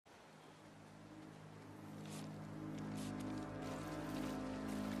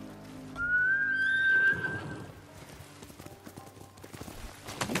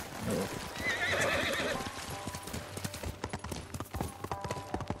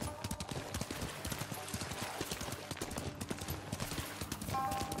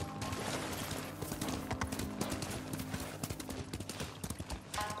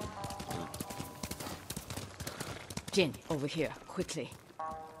Jin, over here, quickly.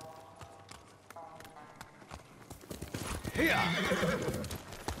 Here!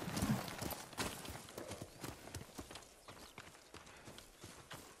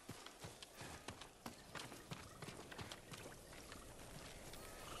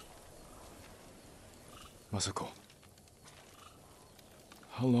 Masako,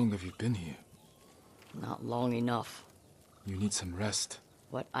 how long have you been here? Not long enough. You need some rest.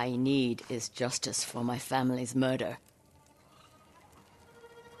 What I need is justice for my family's murder.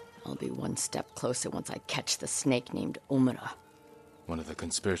 I'll be one step closer once I catch the snake named Omura. One of the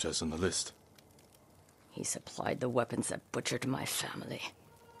conspirators on the list. He supplied the weapons that butchered my family.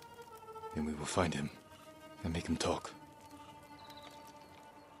 Then we will find him and make him talk.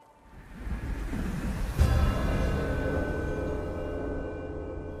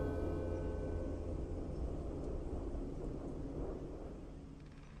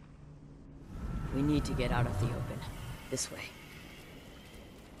 We need to get out of the open. This way.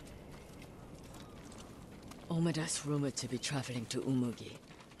 Omura's rumored to be traveling to Umugi.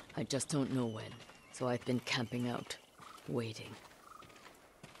 I just don't know when, so I've been camping out, waiting.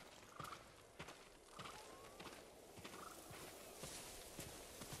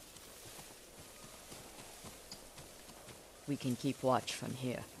 We can keep watch from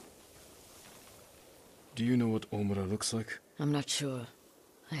here. Do you know what Omura looks like? I'm not sure.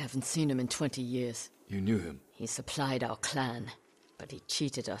 I haven't seen him in 20 years. You knew him? He supplied our clan, but he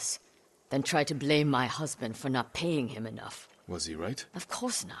cheated us. Then tried to blame my husband for not paying him enough. Was he right? Of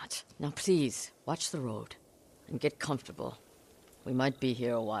course not. Now please, watch the road. And get comfortable. We might be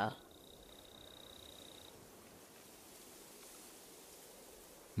here a while.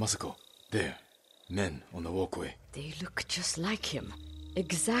 Masako, there. Men on the walkway. They look just like him.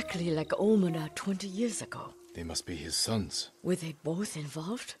 Exactly like Omura 20 years ago. They must be his sons. Were they both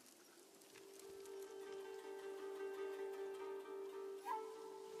involved?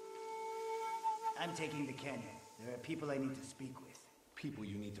 I'm taking the canyon. There are people I need to speak with. People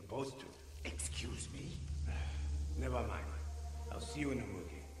you need to boast to. Excuse me? Never mind. I'll see you in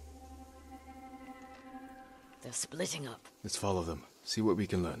Umugi. They're splitting up. Let's follow them. See what we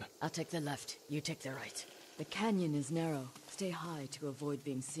can learn. I'll take the left, you take the right. The canyon is narrow. Stay high to avoid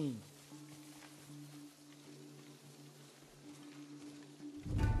being seen.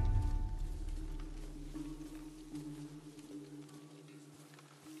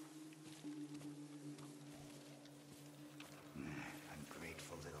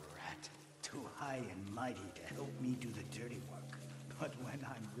 Ungrateful little rat. Too high and mighty to help me do the dirty work. But when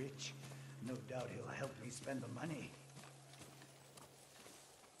I'm rich, no doubt he'll help me spend the money.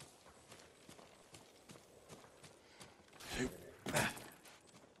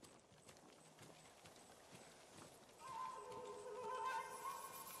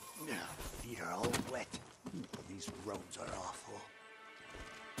 Feet are all wet. These roads are awful.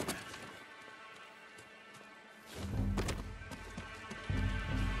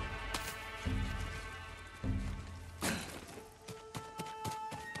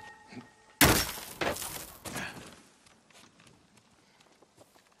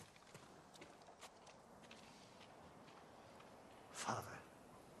 Father,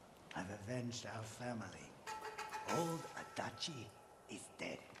 I've avenged our family. Old Adachi is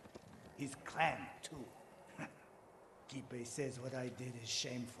dead. His clan, too. Kipe says what I did is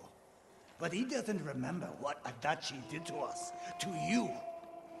shameful. But he doesn't remember what Adachi did to us, to you.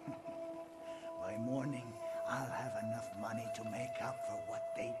 By morning, I'll have enough money to make up for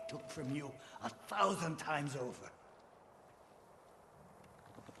what they took from you 1,000 times over.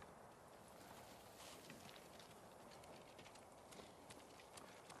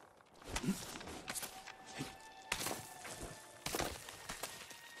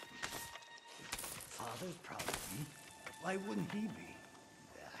 Father's proud of me. Why wouldn't he be?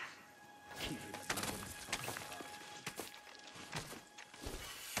 He doesn't know what he's talking about.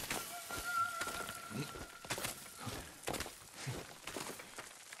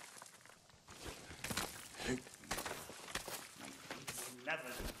 My feet will never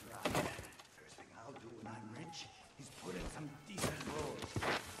be dry. First thing I'll do when I'm rich is put in some decent roads.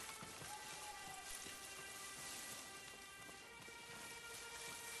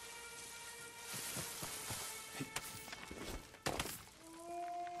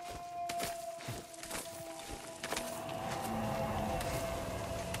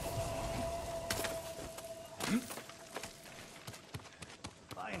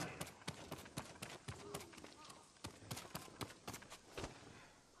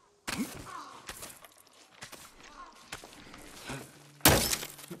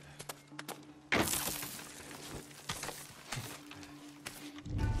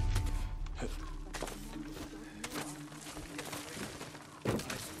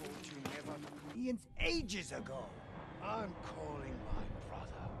 millions ages ago. I'm calling my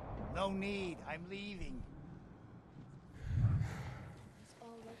brother. No need, I'm leaving.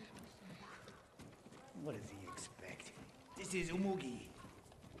 What does he expect? This is Umugi.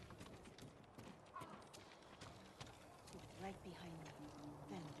 Right behind me.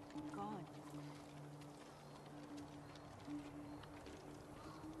 Then, gone.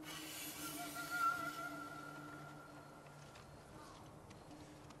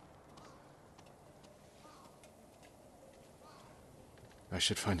 I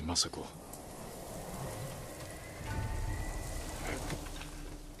should find Masako.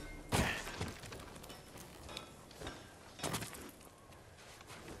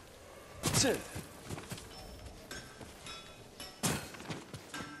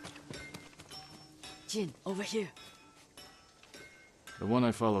 Jin, over here. The one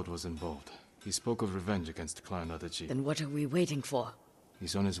I followed was involved. He spoke of revenge against Clan Adachi. Then what are we waiting for?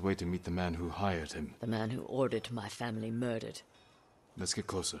 He's on his way to meet the man who hired him. The man who ordered my family murdered. Let's get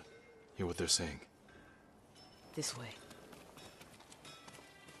closer. Hear what they're saying. This way.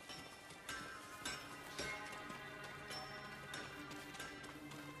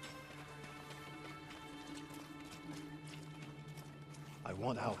 I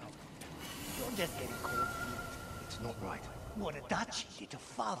want out. You're just getting cold feet. It's not right. What Adachi did to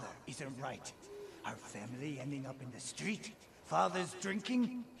father isn't right. Our family ending up in the street. Father's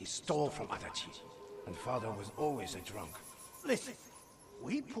drinking. He stole from Adachi, and father was always a drunk. Listen,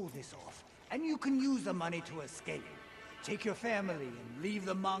 we pull this off, and you can use the money to escape. Take your family and leave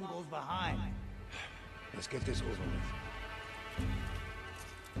the Mongols behind. Let's get this over with.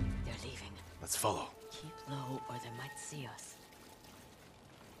 They're leaving. Let's follow. Keep low or they might see us.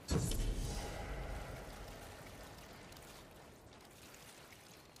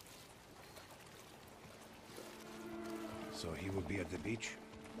 So he will be at the beach?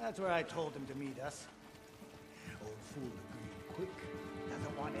 That's where I told him to meet us. Old fool agreed quick.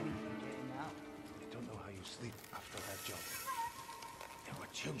 Doesn't want anything getting out. I don't know how you sleep after that job. There were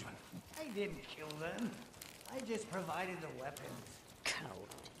children. I didn't kill them. I just provided the weapons.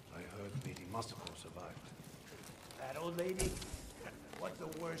 Coward. I heard Lady Masako survived. That old lady? What's the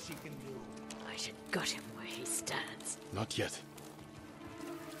worst she can do? I should gut him where he stands. Not yet.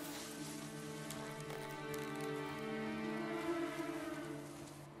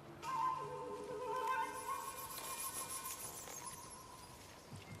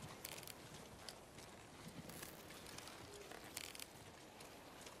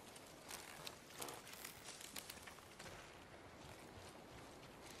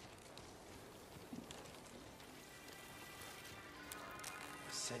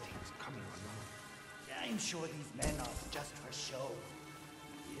 Said he was coming along. I'm sure these men are just for show.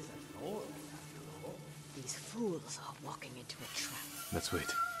 He is a lord, after all. These fools are walking into a trap. Let's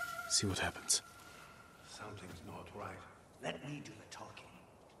wait. See what happens. Something's not right. Let me do the talking.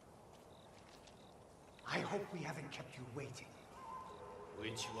 I hope we haven't kept you waiting.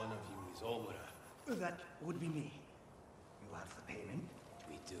 Which one of you is Omura? That would be me. You have the payment?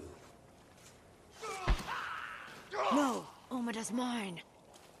 We do. No! Omada's mine!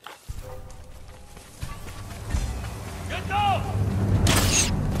 Get down!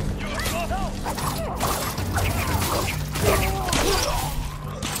 You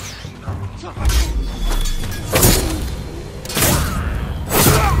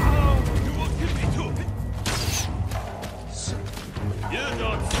will kill me too! You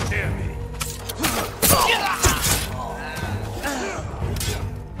don't scare me!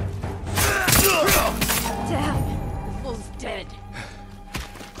 Damn! The fool's dead.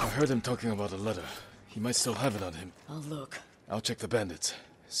 I heard him talking about a letter. He might still have it on him. I'll look. I'll check the bandits.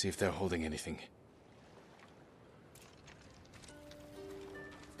 See if they're holding anything.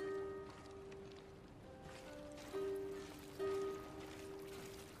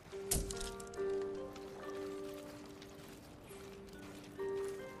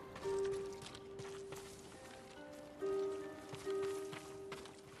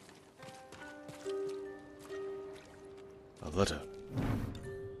 A letter.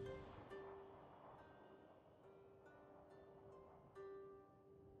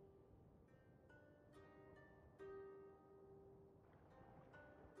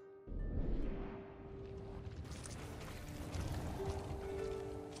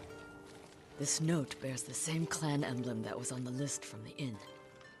 This note bears the same clan emblem that was on the list from the inn.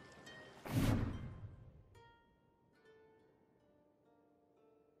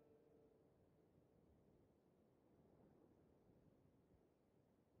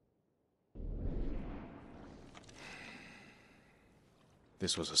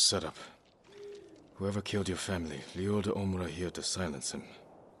 This was a setup. Whoever killed your family lured Omura here to silence him.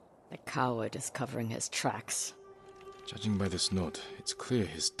 The coward is covering his tracks. Judging by this note, it's clear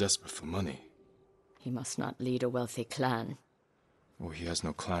he's desperate for money. He must not lead a wealthy clan. Or he has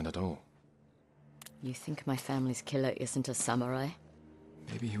no clan at all. You think my family's killer isn't a samurai?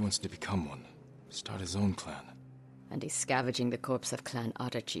 Maybe he wants to become one. Start his own clan. And he's scavenging the corpse of Clan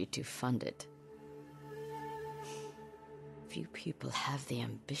Adachi to fund it. Few people have the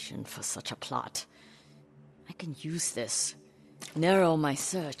ambition for such a plot. I can use this. Narrow my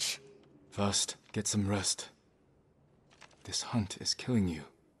search. First, get some rest. This hunt is killing you.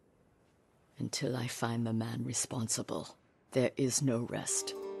 Until I find the man responsible, there is no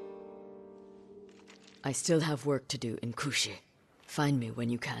rest. I still have work to do in Kushi. Find me when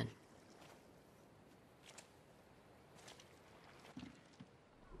you can.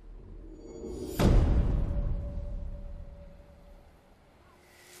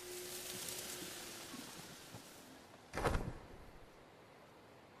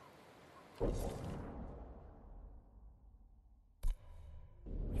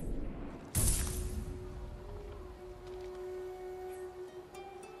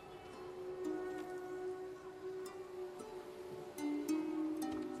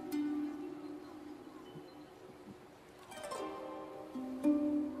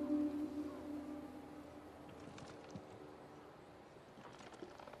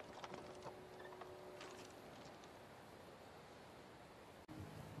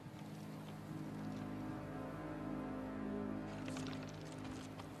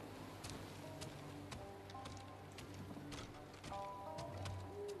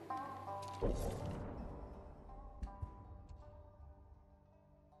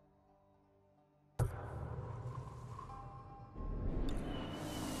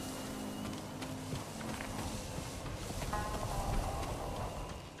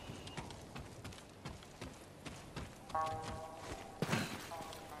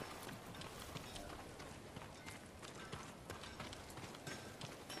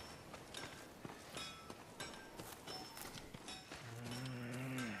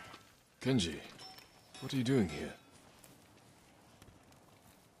 Kenji, what are you doing here?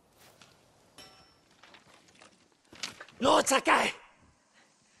 Lord Sakai!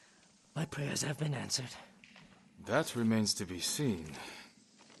 My prayers have been answered. That remains to be seen.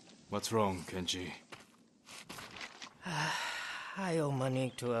 What's wrong, Kenji? I owe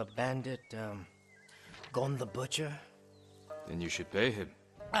money to a bandit, Gon the Butcher. Then you should pay him.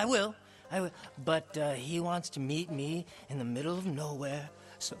 I will. But he wants to meet me in the middle of nowhere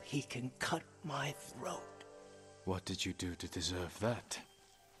so he can cut my throat. What did you do to deserve that?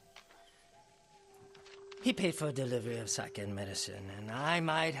 He paid for delivery of sake and medicine, and I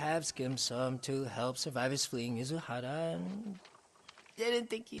might have skimmed some to help survivors fleeing Izuhara, and didn't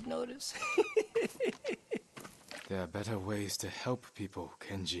think he'd notice. There are better ways to help people,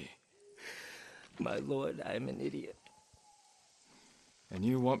 Kenji. My lord, I'm an idiot. And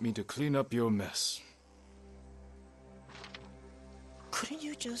you want me to clean up your mess? Couldn't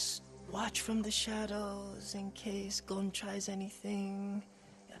you just watch from the shadows in case Gon tries anything?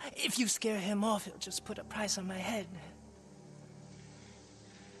 If you scare him off, he'll just put a price on my head.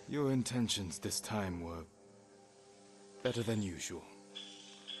 Your intentions this time were better than usual.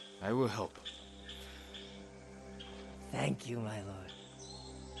 I will help. Thank you, my lord.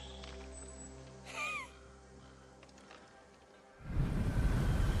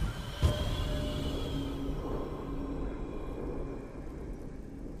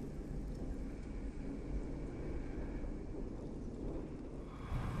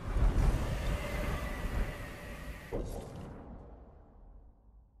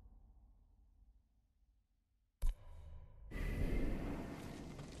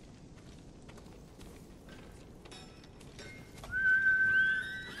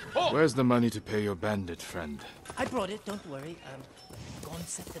 Where's the money to pay your bandit friend? I brought it, don't worry. Gon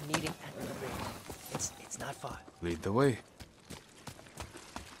set the meeting at the bridge. It's not far. Lead the way.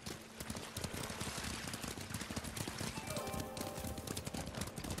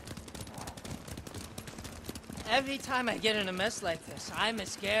 Every time I get in a mess like this, I'm as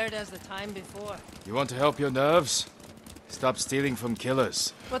scared as the time before. You want to help your nerves? Stop stealing from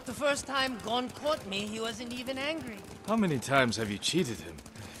killers. But the first time Gon caught me, he wasn't even angry. How many times have you cheated him?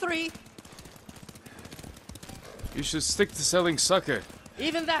 3. You should stick to selling sucker.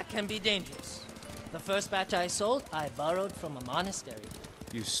 Even that can be dangerous. The first batch I sold, I borrowed from a monastery.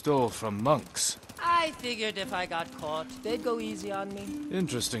 You stole from monks. I figured if I got caught, they'd go easy on me.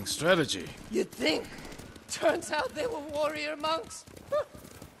 Interesting strategy. You'd think. Turns out they were warrior monks.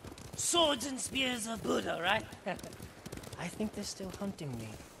 Swords and spears of Buddha, right? I think they're still hunting me.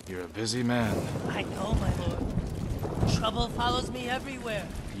 You're a busy man. I know, my lord. Trouble follows me everywhere.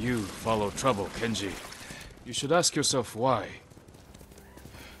 You follow trouble, Kenji. You should ask yourself why.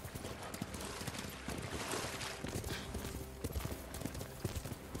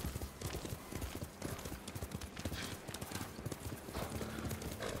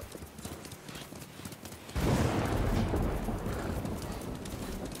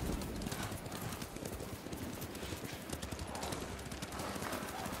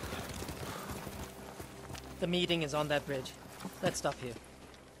 The meeting is on that bridge. Let's stop here.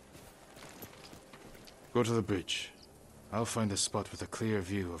 Go to the bridge. I'll find a spot with a clear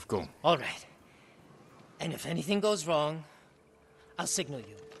view of Gong. All right. And if anything goes wrong, I'll signal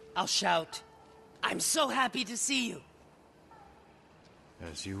you. I'll shout, "I'm so happy to see you!"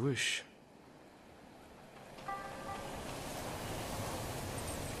 As you wish.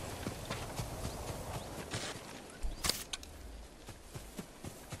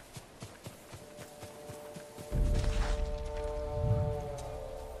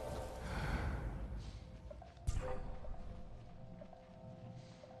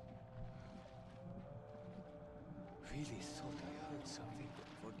 Really thought I heard something.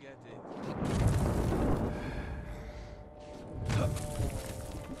 Forget it.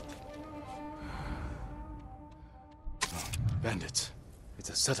 Bandits. It's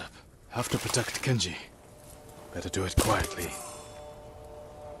a setup. Have to protect Kenji. Better do it quietly.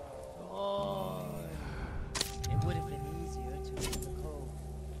 Oh, it would have been easier to leave the cove.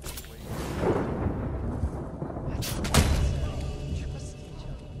 Trust each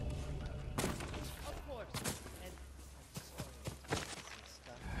other. Of course. And I'm sorry about some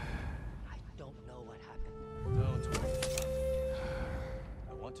stuff. I don't know what happened. Don't worry about it.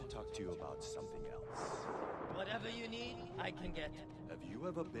 I want to talk to you about something else. Whatever you need, I can get. Have you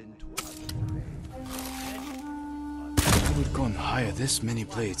ever been to Azamo Bay? Who would Gon hire this many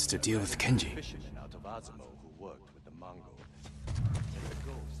blades to deal with Kenji? Fisherman out of Azamo who worked with the Mongol. And the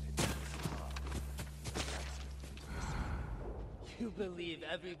ghost had been his You believe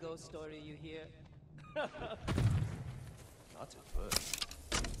every ghost story you hear? Not at first,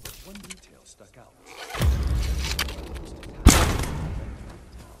 but one detail stuck out.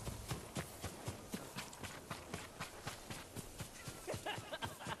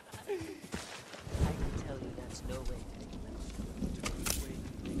 I can tell you that's no way to make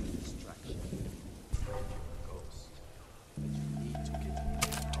Distraction. Ghost. But you need to get me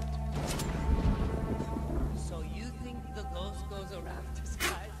out. So you think the ghost goes around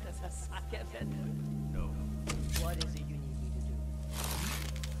disguised as a sake vendor? No. What is it you need me to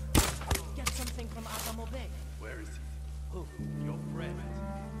do? Get something from Azamo Bay. Where is he? Who? Your friend.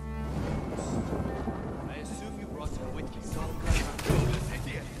 I assume you brought him with you. Some kind of this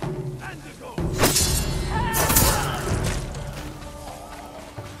idiot. And the ghost.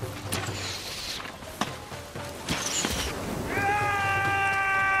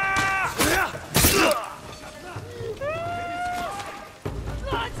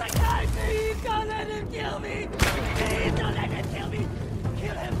 Lord Sakai, please don't let him kill me! Please don't let him kill me!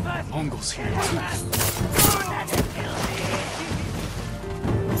 Kill him first! Mongols here too. Don't let him kill me!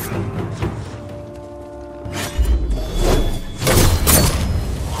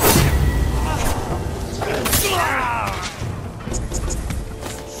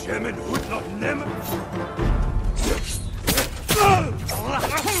 Shaman would not nem.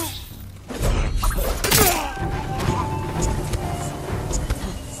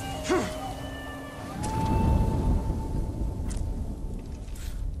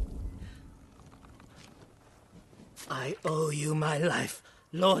 I owe you my life,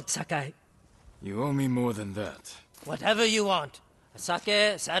 Lord Sakai. You owe me more than that. Whatever you want. A sake,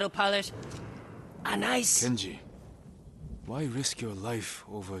 a saddle polish, a nice... Kenji, why risk your life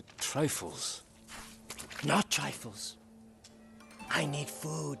over trifles? Not trifles. I need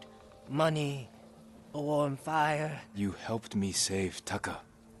food, money, a warm fire. You helped me save Taka.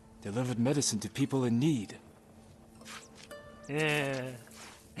 Delivered medicine to people in need. Yeah,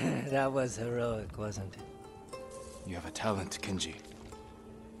 that was heroic, wasn't it? You have a talent, Kenji.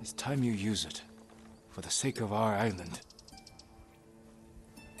 It's time you use it. For the sake of our island.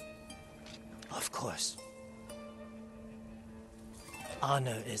 Of course.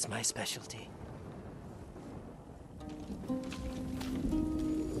 Honor is my specialty.